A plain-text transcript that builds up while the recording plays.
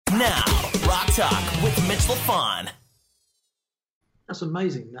Now, Rock Talk with Mitch LaFon. That's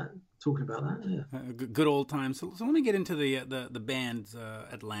amazing, that talking about that. Yeah. Good old times. So let me get into the band's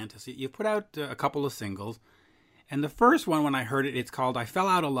Atlantis. You put out a couple of singles, and the first one, when I heard it, it's called "I Fell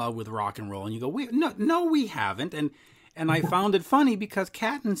Out of Love with Rock and Roll." And you go, no, we haven't. And I found it funny because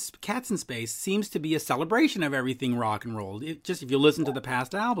Cats in Space seems to be a celebration of everything rock and roll. Just if you listen to the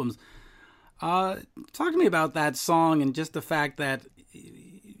past albums, talk to me about that song and just the fact that,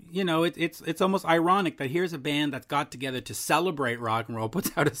 you know, it's almost ironic that here's a band that's got together to celebrate rock and roll, puts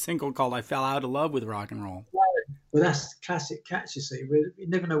out a single called "I Fell Out of Love with Rock and Roll." Well, that's classic Cats, you see. We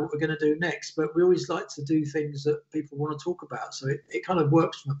never know what we're going to do next, but we always like to do things that people want to talk about. So it kind of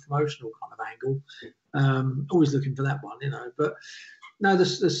works from a promotional kind of angle. Always looking for that one, you know. But no, the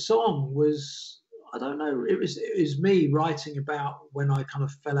song was, I don't know, it was me writing about when I kind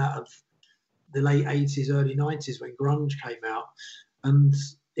of fell out of the late 80s, early 90s when grunge came out. And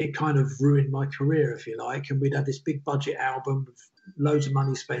it kind of ruined my career, if you like. And we'd had this big budget album with loads of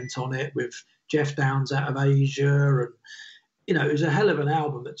money spent on it with Jeff Downes out of Asia. And, you know, it was a hell of an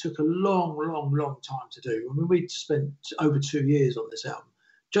album that took a long, long, long time to do. I mean, we'd spent over 2 years on this album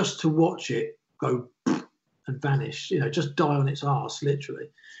just to watch it go and vanish, you know, just die on its arse, literally.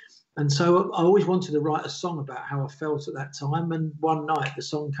 And so I always wanted to write a song about how I felt at that time. And one night the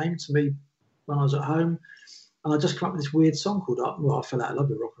song came to me when I was at home. And I just came up with this weird song called I Fell Out of Love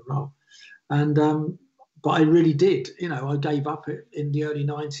with Rock and Roll. And, but I really did, you know, I gave up in the early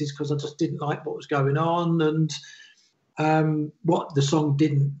 90s because I just didn't like what was going on. And what the song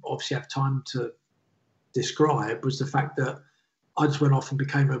didn't obviously have time to describe was the fact that I just went off and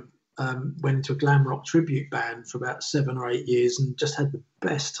went into a glam rock tribute band for about 7 or 8 years and just had the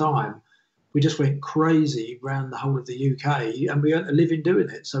best time. We just went crazy around the whole of the UK and we earned a living doing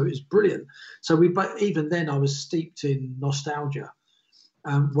it. So it was brilliant. So even then I was steeped in nostalgia,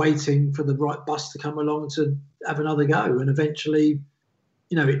 waiting for the right bus to come along to have another go. And eventually,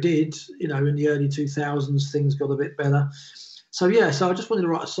 you know, it did, you know, in the early 2000s, things got a bit better. So, yeah, so I just wanted to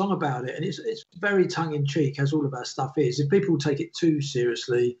write a song about it. And it's very tongue in cheek, as all of our stuff is. If people take it too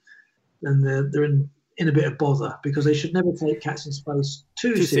seriously, then they're in a bit of bother, because they should never take Cats in Space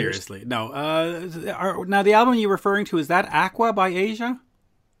too seriously. No. Now, the album you're referring to, is that Aqua by Asia?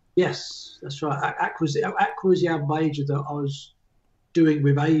 Yes, that's right. Aqua is the album by Asia that I was doing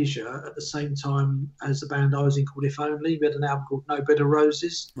with Asia at the same time as the band I was in called If Only. We had an album called No Bed of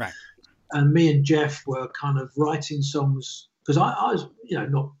Roses. Right. And me and Jeff were kind of writing songs, because I was, you know,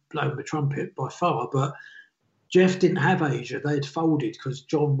 not blowing the trumpet by far, but Jeff didn't have Asia. They had folded because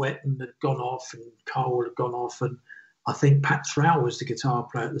John Wetton had gone off and Cole had gone off, and I think Pat Thrall was the guitar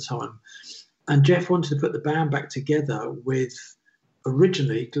player at the time. And Jeff wanted to put the band back together with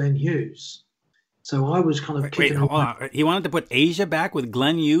originally Glenn Hughes. So I was kind of Wait, hold on. He wanted to put Asia back with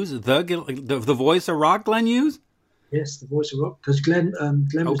Glenn Hughes, the voice of rock, Glenn Hughes? Yes, the voice of rock, because Glenn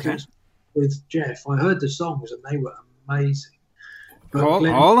was with Jeff. I heard the songs and they were amazing. Hold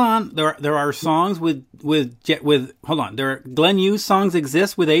on. There are songs with hold on. Glenn Hughes songs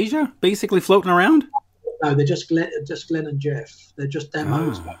exist with Asia, basically floating around. No, they're just Glenn and Jeff. They're just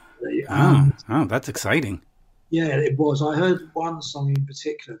demos. That's exciting. Yeah, it was. I heard one song in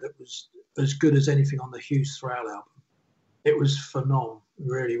particular that was as good as anything on the Hughes Thrall album. It was phenomenal. It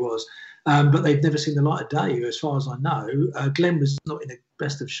really was. But they've never seen the light of day, as far as I know. Glenn was not in the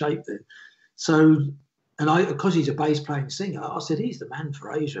best of shape then. So. And because he's a bass playing singer, I said, he's the man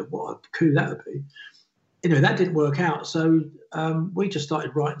for Asia. What a coup that would be. You know, that didn't work out. So we just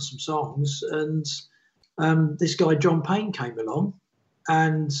started writing some songs. And this guy, John Payne, came along.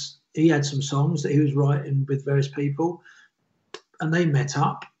 And he had some songs that he was writing with various people. And they met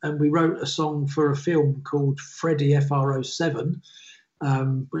up. And we wrote a song for a film called Freddy FR07,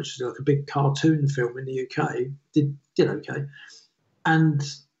 which is like a big cartoon film in the UK. Did okay. And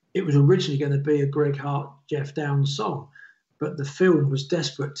it was originally going to be a Greg Hart, Jeff Downes song, but the film was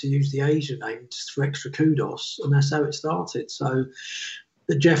desperate to use the Asia name just for extra kudos, and that's how it started. So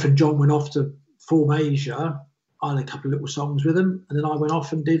Jeff and John went off to form Asia. I had a couple of little songs with them, and then I went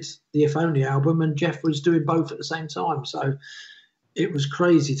off and did the If Only album, and Jeff was doing both at the same time. So it was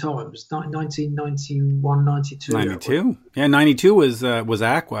crazy times. 1991, 92. 92? Yeah, 92 was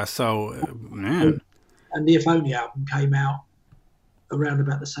Aqua, so, man. And the If Only album came out around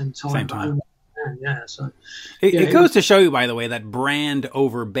about the same time. Yeah, so it goes to show you, by the way, that brand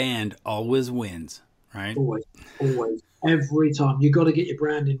over band always wins, right? Always, every time. You got to get your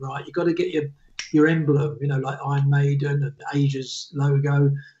branding right. You got to get your emblem. You know, like Iron Maiden and Asia's logo.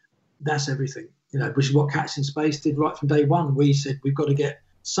 That's everything. You know, which is what Cats in Space did right from day one. We said we've got to get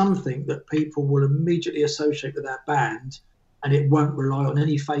something that people will immediately associate with our band, and it won't rely on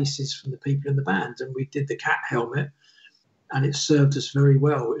any faces from the people in the band. And we did the cat helmet, and it served us very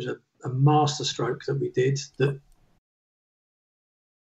well. It was a master stroke that we did that